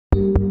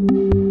The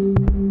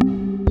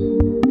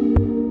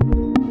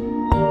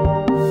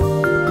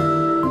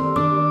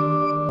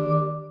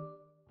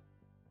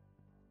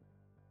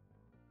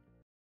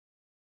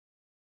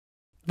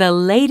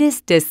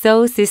latest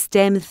Dassault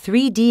Systèmes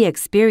 3D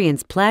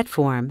Experience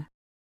platform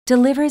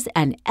delivers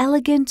an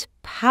elegant,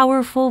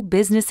 powerful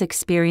business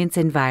experience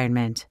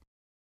environment.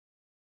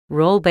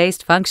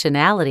 Role-based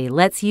functionality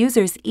lets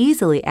users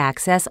easily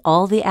access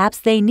all the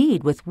apps they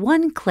need with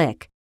one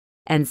click,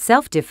 and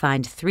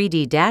self-defined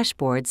 3D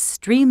dashboards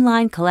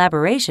streamline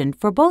collaboration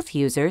for both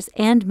users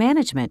and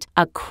management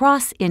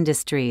across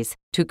industries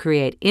to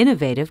create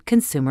innovative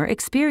consumer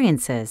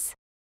experiences.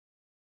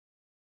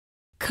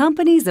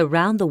 Companies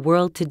around the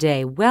world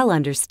today well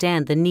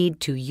understand the need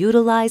to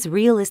utilize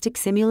realistic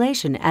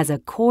simulation as a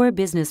core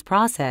business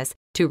process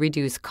to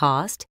reduce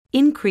cost,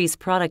 increase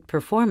product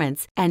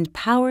performance, and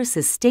power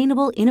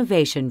sustainable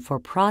innovation for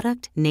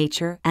product,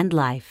 nature, and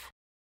life.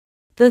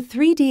 The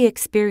 3D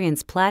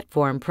Experience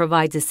platform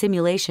provides a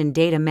simulation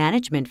data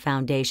management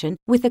foundation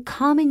with a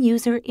common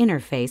user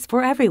interface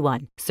for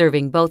everyone,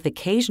 serving both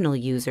occasional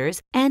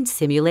users and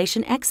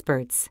simulation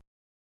experts.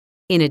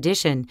 In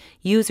addition,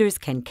 users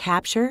can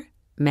capture,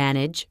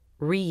 manage,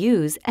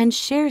 reuse, and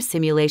share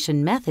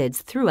simulation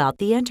methods throughout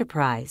the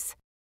enterprise.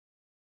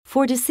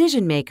 For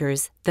decision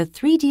makers, the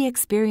 3D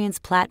Experience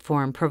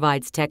platform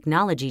provides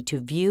technology to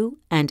view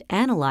and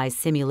analyze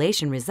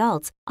simulation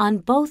results on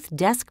both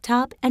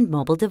desktop and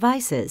mobile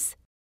devices.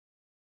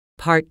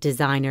 Part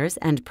designers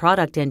and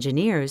product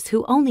engineers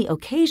who only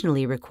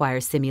occasionally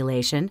require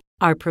simulation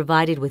are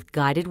provided with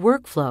guided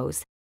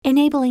workflows,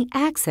 enabling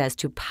access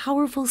to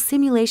powerful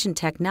simulation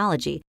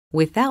technology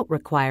without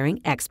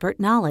requiring expert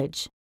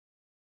knowledge.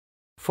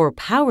 For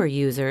power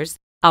users,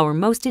 our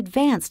most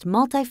advanced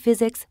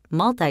multi-physics,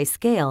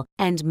 multi-scale,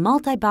 and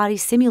multi-body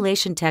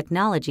simulation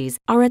technologies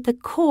are at the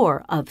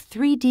core of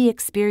 3D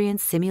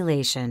Experience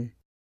simulation.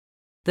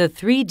 The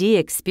 3D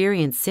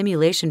Experience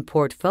simulation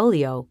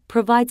portfolio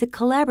provides a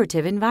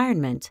collaborative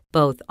environment,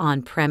 both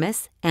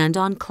on-premise and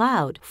on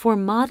cloud, for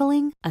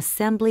modeling,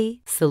 assembly,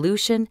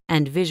 solution,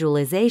 and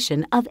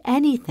visualization of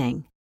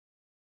anything,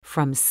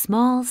 from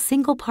small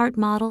single-part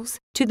models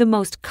to the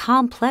most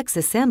complex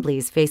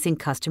assemblies facing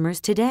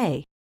customers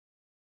today.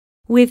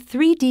 With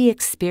 3D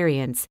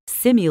Experience,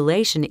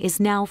 simulation is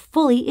now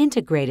fully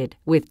integrated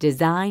with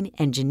design,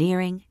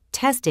 engineering,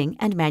 testing,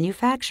 and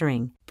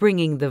manufacturing,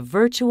 bringing the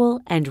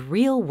virtual and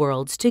real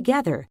worlds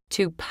together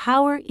to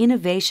power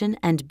innovation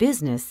and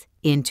business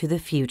into the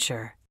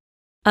future.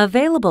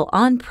 Available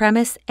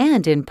on-premise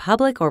and in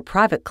public or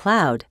private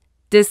cloud,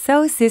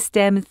 Dassault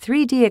Systèmes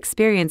 3D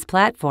Experience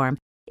platform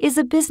is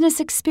a business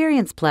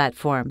experience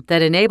platform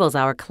that enables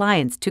our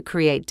clients to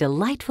create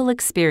delightful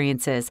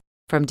experiences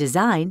from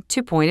design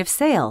to point of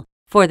sale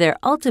for their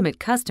ultimate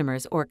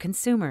customers or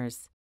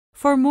consumers.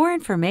 For more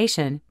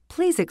information,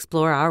 please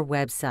explore our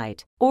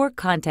website or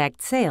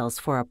contact sales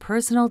for a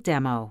personal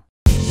demo.